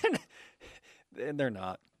 They're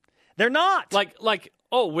not. They're not.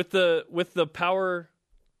 With the power,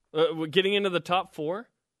 getting into the top four?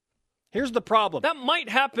 Here's the problem. That might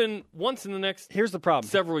happen once in the next Here's the problem.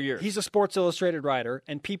 Several years. He's a Sports Illustrated writer,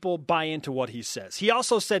 and people buy into what he says. He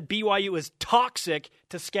also said BYU is toxic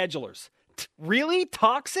to schedulers. Really?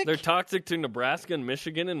 Toxic? They're toxic to Nebraska and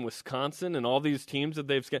Michigan and Wisconsin and all these teams that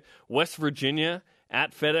they've scheduled. West Virginia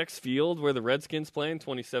at FedEx Field where the Redskins play in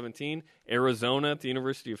 2017. Arizona at the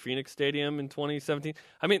University of Phoenix Stadium in 2017.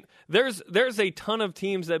 I mean, there's a ton of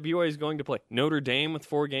teams that BYU is going to play. Notre Dame with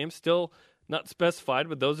 4 games, still not specified,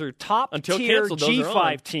 but those are top until tier canceled, those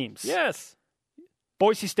G5 teams. Yes.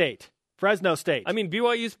 Boise State, Fresno State. I mean,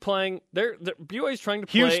 BYU's playing. BYU's trying to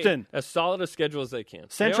play Houston, as solid a schedule as they can.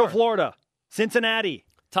 Central Florida, Cincinnati.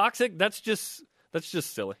 Toxic. That's just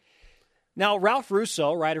silly. Now, Ralph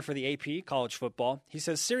Russo, writer for the AP College Football, he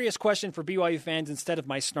says, "Serious question for BYU fans instead of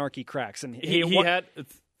my snarky cracks." And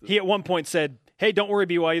he at one point said, "Hey, don't worry,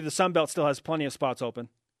 BYU. The Sun Belt still has plenty of spots open."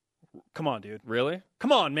 Come on, dude. Really?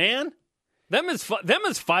 Come on, man. Them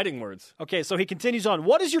is fighting words. Okay, so he continues on.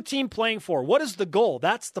 What is your team playing for? What is the goal?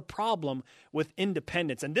 That's the problem with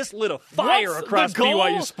independence. And this lit a fire across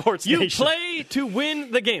BYU Sports Nation. You play to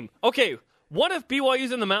win the game. Okay, what if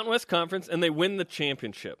BYU's in the Mountain West Conference and they win the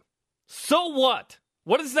championship? So what?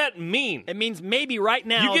 What does that mean? It means maybe right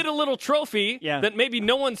now you get a little trophy that maybe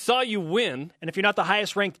no one saw you win. And if you're not the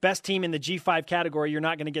highest ranked best team in the G5 category, you're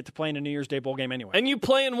not going to get to play in a New Year's Day bowl game anyway. And you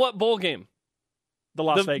play in what bowl game? The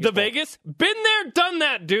Las Vegas. The Vegas? Been there, done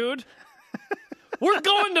that, dude. We're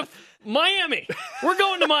going to Miami. We're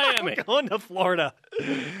going to Miami. We're going to Florida.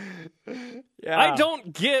 Yeah. I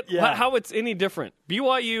don't get how it's any different.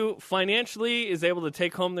 BYU financially is able to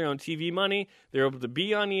take home their own TV money. They're able to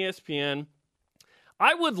be on ESPN.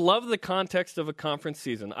 I would love the context of a conference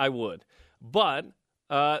season. I would. But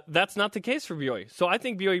that's not the case for BYU. So I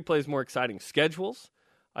think BYU plays more exciting schedules.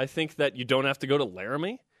 I think that you don't have to go to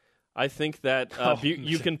Laramie. I think that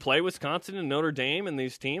you can play Wisconsin and Notre Dame and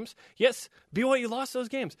these teams. Yes, BYU lost those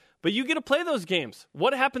games, but you get to play those games.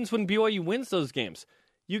 What happens when BYU wins those games?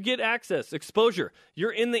 You get access, exposure.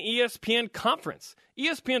 You're in the ESPN conference.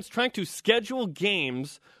 ESPN's trying to schedule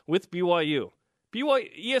games with BYU.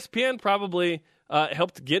 ESPN probably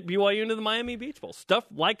helped get BYU into the Miami Beach Bowl. Stuff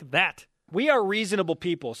like that. We are reasonable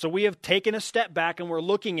people, so we have taken a step back and we're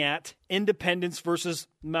looking at independence versus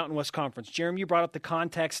Mountain West Conference. Jeremy, you brought up the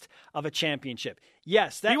context of a championship.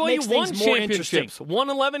 Yes, that BYU makes things more interesting. Won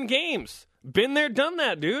 11 games. Been there, done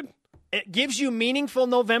that, dude. It gives you meaningful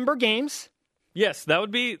November games. Yes, that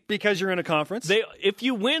would be because you're in a conference. If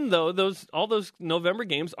you win, though, all those November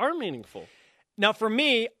games are meaningful. Now, for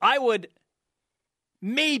me, I would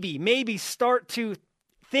maybe start to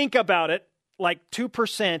think about it like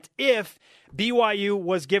 2% if BYU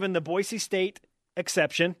was given the Boise State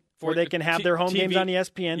exception where they can have their home games on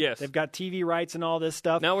ESPN. Yes. They've got TV rights and all this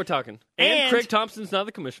stuff. Now we're talking. And Craig Thompson's now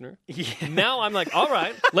the commissioner. Yeah. Now I'm like, all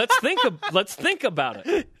right, let's think about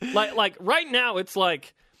it. Like right now it's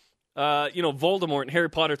like Voldemort and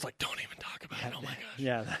Harry Potter. It's like, don't even talk about it. Oh my gosh.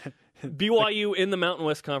 Yeah. BYU in the Mountain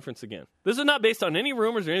West Conference again. This is not based on any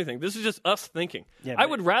rumors or anything. This is just us thinking. Yeah, I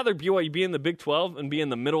would rather BYU be in the Big 12 and be in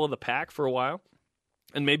the middle of the pack for a while,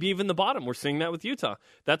 and maybe even the bottom. We're seeing that with Utah.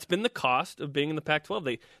 That's been the cost of being in the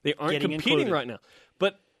Pac-12. They aren't Getting competing included. right now.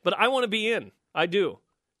 But I want to be in. I do.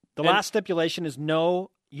 The last stipulation is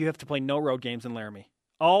you have to play no road games in Laramie.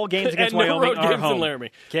 All games against and no Wyoming road are games home. in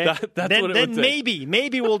Laramie. Okay? That's then, what it then would say.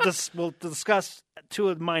 maybe we'll discuss to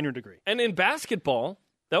a minor degree. And in basketball,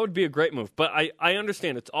 that would be a great move. But I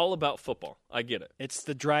understand it's all about football. I get it. It's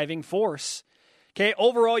the driving force. Okay,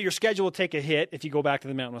 overall, your schedule will take a hit if you go back to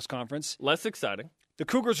the Mountain West Conference. Less exciting. The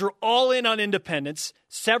Cougars are all in on independence.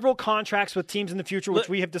 Several contracts with teams in the future, which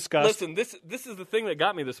we have discussed. Listen, this is the thing that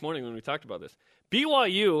got me this morning when we talked about this.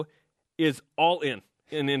 BYU is all in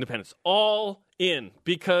independence. All in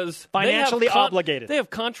because financially obligated. They have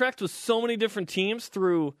contracts with so many different teams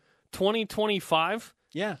through 2025.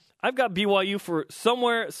 Yeah. I've got BYU for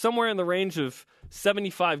somewhere in the range of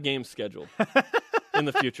 75 games scheduled in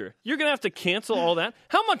the future. You're going to have to cancel all that.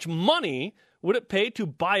 How much money would it pay to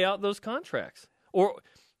buy out those contracts? Or,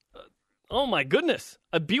 oh my goodness,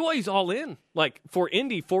 BYU's all in, like for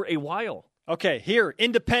Indy for a while. Okay, here,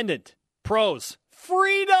 independent, pros,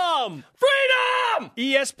 freedom!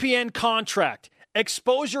 ESPN contract,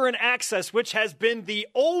 exposure and access, which has been the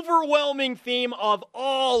overwhelming theme of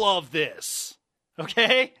all of this.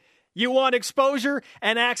 Okay? You want exposure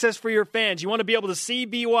and access for your fans. You want to be able to see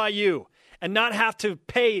BYU and not have to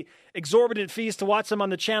pay exorbitant fees to watch them on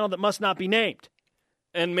the channel that must not be named.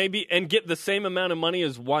 And get the same amount of money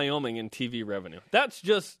as Wyoming in TV revenue. That's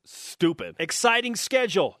just stupid. Exciting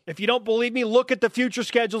schedule. If you don't believe me, look at the future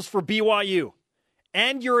schedules for BYU.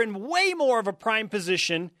 And you're in way more of a prime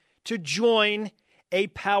position to join a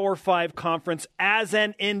Power 5 conference as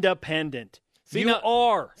an independent. See,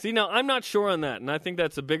 now, I'm not sure on that, and I think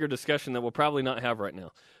that's a bigger discussion that we'll probably not have right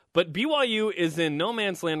now. But BYU is in no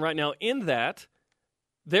man's land right now in that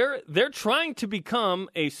they're trying to become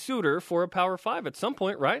a suitor for a Power 5 at some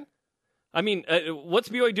point, right? I mean, what's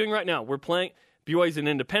BYU doing right now? BYU's an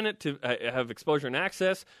independent to have exposure and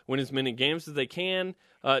access, win as many games as they can.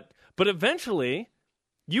 But eventually,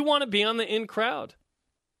 you want to be on the in crowd.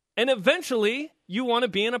 And eventually, you want to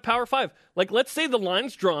be in a Power 5. Like, let's say the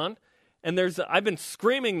line's drawn, and I've been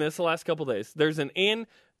screaming this the last couple of days. There's an in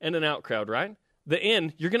and an out crowd, right? The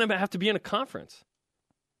in, you're going to have to be in a conference.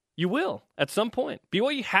 You will at some point.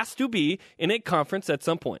 BYU has to be in a conference at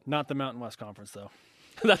some point. Not the Mountain West Conference, though.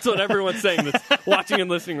 That's what everyone's saying that's watching and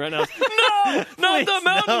listening right now. No, not the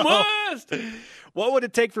Mountain West. What would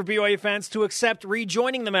it take for BYU fans to accept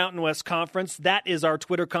rejoining the Mountain West Conference? That is our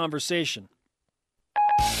Twitter conversation.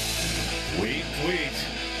 Tweet.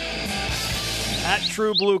 At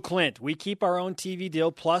True Blue Clint, we keep our own TV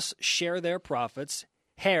deal plus share their profits.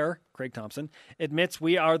 Craig Thompson, admits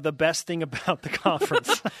we are the best thing about the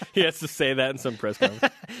conference. He has to say that in some press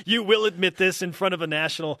conference. You will admit this in front of a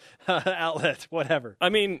national outlet, whatever. I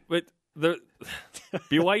mean,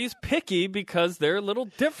 BYU's picky because they're a little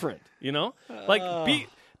different, you know?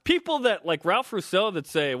 People that, like Ralph Rousseau, that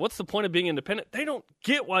say, what's the point of being independent? They don't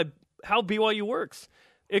get how BYU works.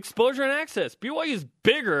 Exposure and access. BYU is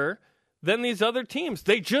bigger than these other teams.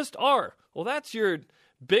 They just are. Well, that's your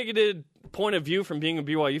bigoted point of view from being a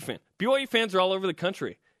BYU fan. BYU fans are all over the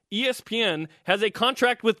country. ESPN has a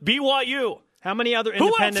contract with BYU. How many other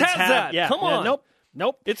independents Who else has that? Yeah, Come on.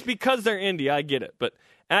 Nope. It's because they're Indy. I get it. But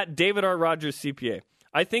at David R. Rogers, CPA,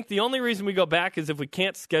 I think the only reason we go back is if we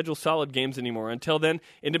can't schedule solid games anymore. Until then,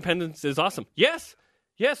 independence is awesome. Yes,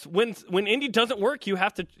 Yes, when Indy doesn't work, you'll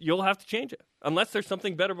have to change it unless there's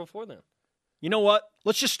something better before then. You know what?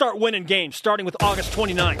 Let's just start winning games, starting with August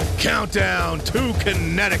 29th. Countdown to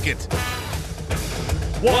Connecticut.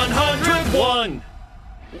 101.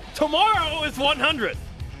 Tomorrow is 100.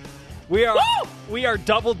 We are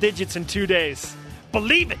double digits in 2 days.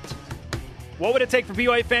 Believe it. What would it take for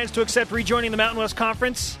BYU fans to accept rejoining the Mountain West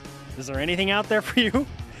Conference? Is there anything out there for you?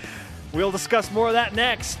 We'll discuss more of that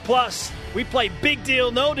next. Plus, we play Big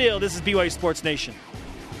Deal, No Deal. This is BYU Sports Nation.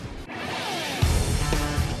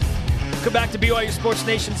 Welcome back to BYU Sports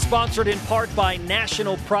Nation, sponsored in part by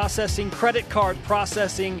National Processing, credit card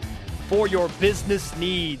processing for your business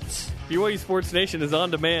needs. BYU Sports Nation is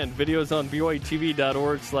on demand. Videos on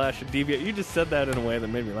BYUtv.org/DVR. You just said that in a way that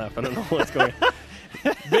made me laugh. I don't know what's going on.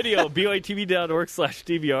 Video,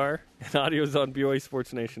 BYUtv.org/DVR. And audio is on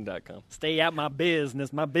BYUSportsNation.com. Stay out my business,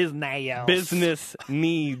 Business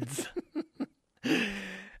needs.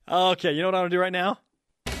 Okay, you know what I'm going to do right now?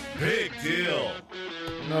 Big deal.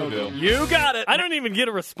 No deal. You got it. I don't even get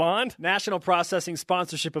to respond. National Processing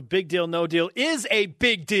sponsorship of Big Deal, No Deal is a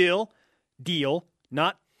big deal. Deal,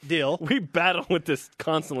 not deal. We battle with this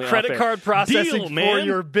constantly. Credit card processing Deal, for man.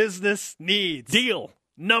 your business needs. Deal.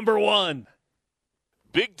 Number one.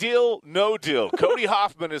 Big deal, no deal. Cody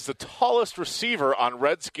Hoffman is the tallest receiver on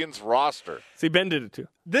Redskins roster. See, Ben did it too.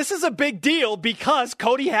 This is a big deal because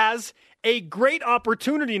Cody has a great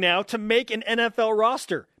opportunity now to make an NFL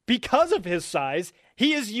roster. Because of his size,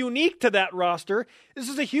 he is unique to that roster. This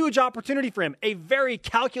is a huge opportunity for him. A very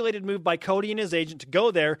calculated move by Cody and his agent to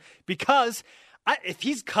go there because if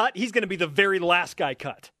he's cut, he's going to be the very last guy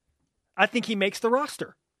cut. I think he makes the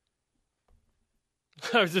roster.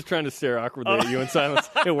 I was just trying to stare awkwardly at you in silence.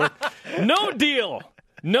 It worked. No deal.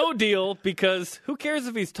 No deal, because who cares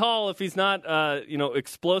if he's tall, if he's not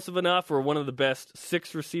explosive enough or one of the best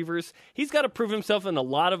 6 receivers. He's got to prove himself in a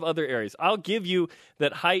lot of other areas. I'll give you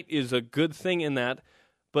that height is a good thing in that,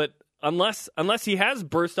 but unless he has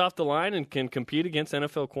burst off the line and can compete against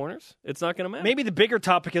NFL corners, it's not going to matter. Maybe the bigger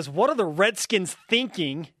topic is, what are the Redskins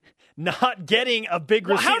thinking not getting a big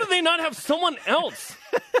receiver? How do they not have someone else?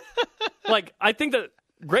 I think that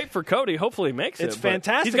great for Cody. Hopefully he makes it. It's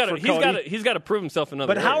fantastic for Cody. He's got to prove himself in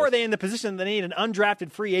other areas. But how are they in the position that they need an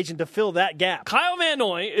undrafted free agent to fill that gap? Kyle Van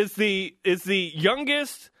Noy is the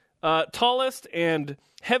youngest, tallest, and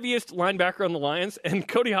heaviest linebacker on the Lions, and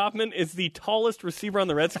Cody Hoffman is the tallest receiver on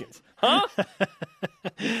the Redskins. Huh?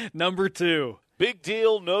 Number 2. Big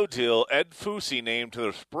deal, no deal. Ed Fusi named to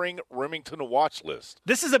the spring Remington watch list.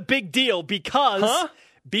 This is a big deal because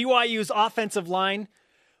BYU's offensive line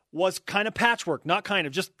was kind of patchwork. Not kind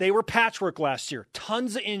of, just they were patchwork last year.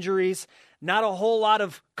 Tons of injuries, not a whole lot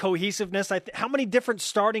of cohesiveness. How many different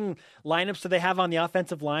starting lineups do they have on the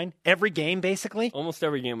offensive line? Every game, basically? Almost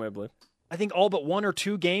every game, I believe. I think all but 1 or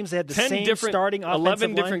 2 games they had the same starting offensive 11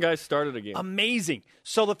 line. different guys started a game. Amazing.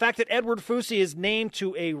 So the fact that Edward Fusi is named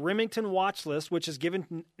to a Remington watch list, which is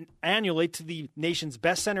given annually to the nation's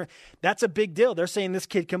best center, that's a big deal. They're saying this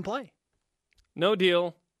kid can play. No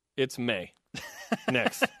deal. It's May.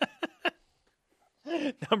 Next.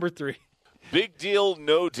 Number 3. Big deal,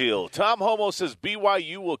 no deal. Tom Homo says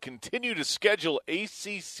BYU will continue to schedule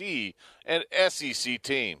ACC and SEC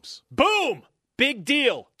teams. Boom! Big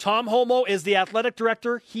deal. Tom Homo is the athletic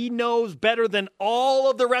director. He knows better than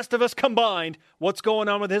all of the rest of us combined what's going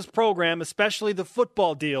on with his program, especially the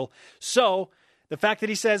football deal. So the fact that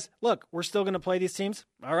he says, look, we're still going to play these teams,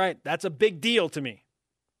 all right, that's a big deal to me.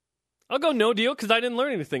 I'll go no deal because I didn't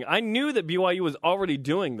learn anything. I knew that BYU was already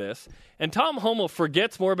doing this, and Tom Homo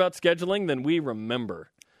forgets more about scheduling than we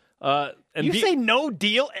remember. Say no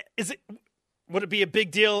deal? Would it be a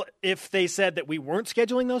big deal if they said that we weren't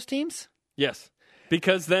scheduling those teams? Yes,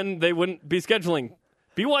 because then they wouldn't be scheduling.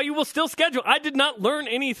 BYU will still schedule. I did not learn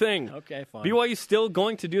anything. Okay, fine. BYU's still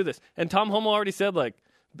going to do this. And Tom Homo already said,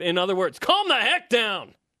 in other words, calm the heck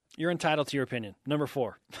down. You're entitled to your opinion. Number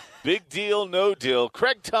 4. Big deal, no deal.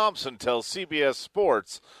 Craig Thompson tells CBS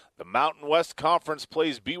Sports the Mountain West Conference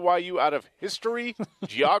plays BYU out of history,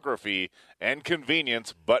 geography, and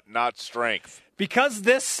convenience, but not strength. Because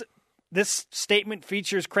this statement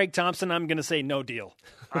features Craig Thompson, I'm going to say no deal.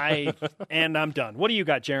 And I'm done. What do you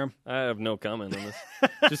got, Jerem? I have no comment on this.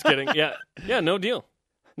 Just kidding. Yeah, no deal.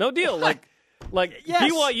 No deal. Yes,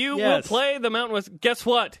 BYU will play the Mountain West. Guess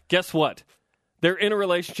what? They're in a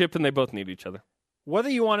relationship and they both need each other. Whether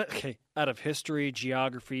you want it, out of history,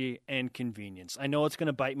 geography, and convenience. I know it's going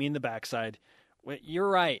to bite me in the backside. You're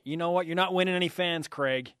right. You know what? You're not winning any fans,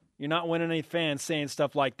 Craig. You're not winning any fans saying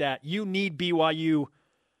stuff like that. You need BYU,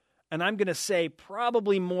 and I'm going to say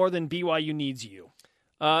probably more than BYU needs you.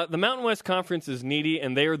 The Mountain West Conference is needy,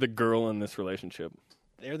 and they are the girl in this relationship.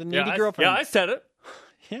 They're the needy girlfriend. Yeah, I said it.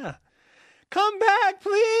 Yeah. Come back,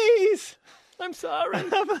 please. I'm sorry.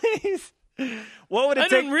 Please. What would it I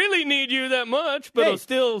take? didn't really need you that much, but Hey. I'll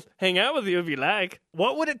still hang out with you if you like.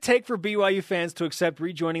 What would it take for BYU fans to accept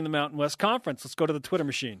rejoining the Mountain West Conference? Let's go to the Twitter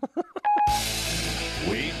machine.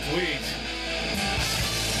 Tweet.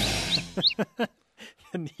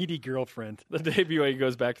 The needy girlfriend. The day BYU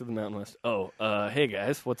goes back to the Mountain West. Oh, hey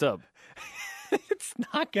guys, what's up? It's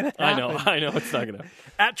not going to happen. I know, it's not gonna.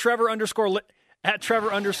 At Trevor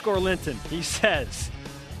Linton, he says.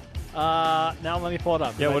 Now let me pull it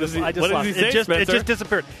up. Yeah, what does he I just what lost does he it. say, It just Spencer?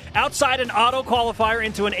 disappeared. Outside an auto qualifier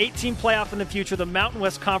into an 18 playoff in the future, the Mountain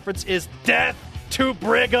West Conference is death to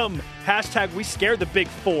Brigham. # we scared the Big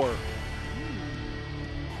Four.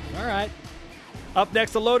 All right. Up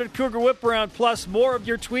next, the loaded Cougar Whip Around, plus more of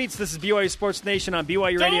your tweets. This is BYU Sports Nation on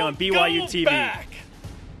BYU Radio and BYU TV. Back.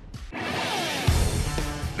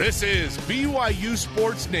 This is BYU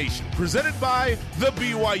Sports Nation, presented by the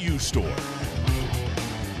BYU Store.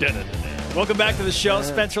 Welcome back to the show.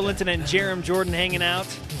 Spencer Linton and Jerem Jordan hanging out.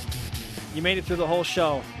 You made it through the whole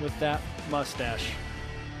show with that mustache.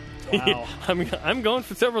 Wow. I'm going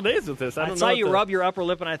for several days with this. I I don't saw know you what rub your upper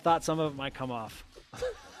lip, and I thought some of it might come off.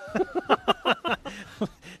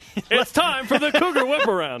 It's time for the Cougar Whip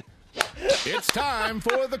Around. It's time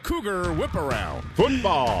for the Cougar Whip Around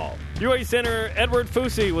Football. BYU center Edward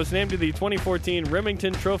Fusi was named to the 2014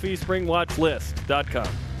 Remington Trophy Spring Watch List.com.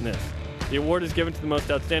 The award is given to the most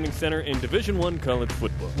outstanding center in Division I college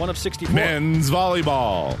football. One of 64. Men's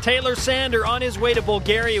volleyball. Taylor Sander on his way to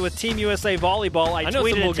Bulgaria with Team USA Volleyball. I know some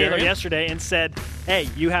tweeted at Taylor Bulgarian. yesterday and said, hey,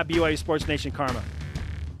 you have BYU Sports Nation karma.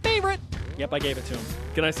 Favorite. Yep, I gave it to him.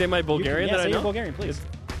 Can I say my Bulgarian yeah, that say I your know? Bulgarian, please.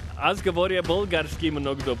 Azgavoria bulgarski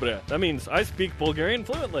mnogo dobre. That means I speak Bulgarian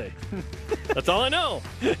fluently. That's all I know.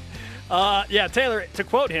 Yeah, Taylor, to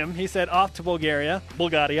quote him, he said, off to Bulgaria,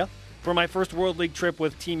 for my first World League trip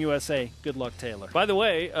with Team USA. Good luck, Taylor. By the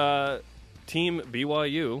way, Team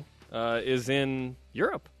BYU is in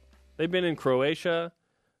Europe. They've been in Croatia.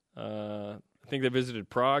 I think they visited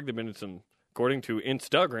Prague. They've been in some, according to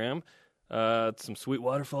Instagram, some sweet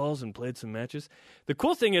waterfalls and played some matches. The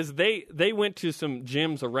cool thing is they went to some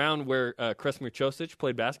gyms around where Kresimir Ćosić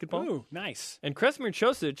played basketball. Ooh, nice. And Kresimir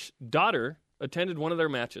Ćosić's daughter attended one of their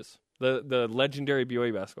matches, the legendary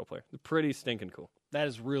BYU basketball player. Pretty stinking cool. That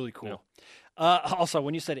is really cool. Yeah. Also,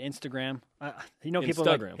 when you said Instagram, people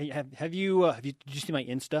are like, Instagram. hey, have you did you see my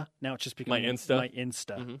Insta? Now it's just becoming My Insta? My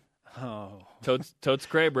Insta. Mhm. Oh, Totes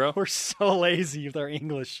cray, bro. we're so lazy with our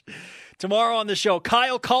English. Tomorrow on the show,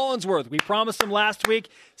 Kyle Collinsworth. We promised him last week.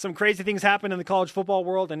 Some crazy things happened in the college football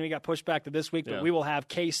world, and we got pushed back to this week. But Yeah. we will have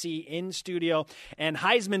KC in studio and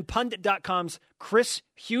HeismanPundit.com's Chris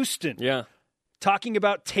Houston Yeah. talking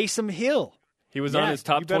about Taysom Hill. He was Yeah, on his you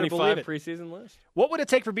top better 25 believe it. preseason list. What would it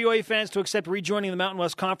take for BYU fans to accept rejoining the Mountain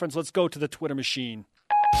West Conference? Let's go to the Twitter machine.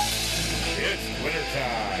 It's Twitter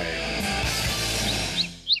time.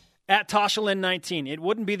 At TashaLyn19, it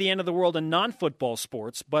wouldn't be the end of the world in non-football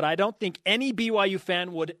sports, but I don't think any BYU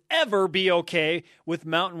fan would ever be okay with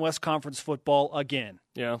Mountain West Conference football again.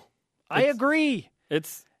 Yeah. I agree.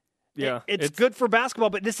 It's It's good for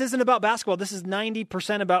basketball, but this isn't about basketball. This is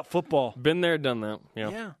 90% about football. Been there, done that. Yeah.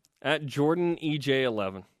 Yeah. At Jordan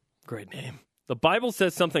EJ11. Great name. The Bible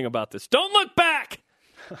says something about this. Don't look back!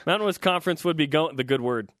 Mountain West Conference would be going, the good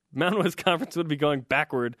word. Mountain West Conference would be going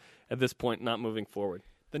backward at this point, not moving forward.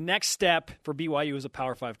 The next step for BYU is a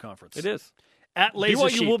Power 5 conference. It is. At Laser BYU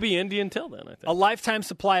Sheep, will be Indy until then, I think. a lifetime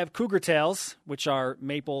supply of Cougar Tails, which are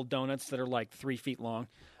maple donuts that are like 3 feet long.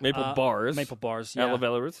 Maple bars. Maple bars, At yeah.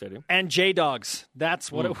 LaVella Root Stadium. And J-Dogs. That's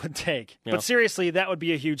what it would take. Yeah. But seriously, that would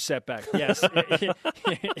be a huge setback. Yes,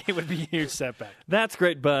 it would be a huge setback. That's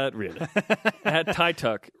great, but really. At Ty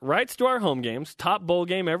Tuck, rights to our home games, top bowl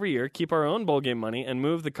game every year, keep our own bowl game money, and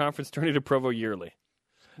move the conference tourney to Provo yearly.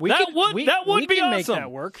 We That can- would we be can make awesome. that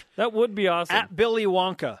work. That would be awesome. At Billy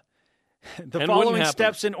Wonka. The And following wouldn't happen.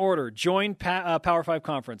 steps in order. Join Power 5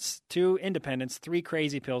 Conference. 2 independents, 3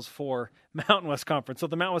 crazy pills, 4 Mountain West Conference. So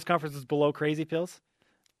the Mountain West Conference is below crazy pills?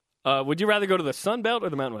 Would you rather go to the Sun Belt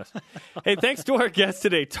or the Mountain West? Hey, thanks to our guest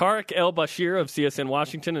today, Tariq El Bashir of CSN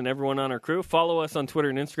Washington, and everyone on our crew. Follow us on Twitter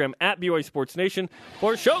and Instagram at BYU Sports Nation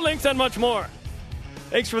for show links and much more.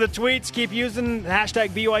 Thanks for the tweets. Keep using hashtag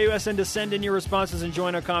BYUSN to send in your responses and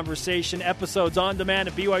join our conversation. Episodes on demand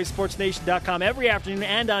at BYUSportsNation.com every afternoon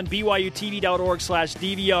and on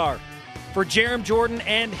BYUTV.org/DVR. For Jerem Jordan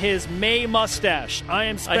and his May mustache, I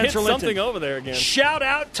am I hit Spencer Linton. something over there again. Shout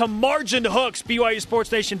out to Margin Hooks. BYU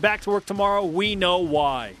Sports Nation back to work tomorrow. We know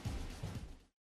why.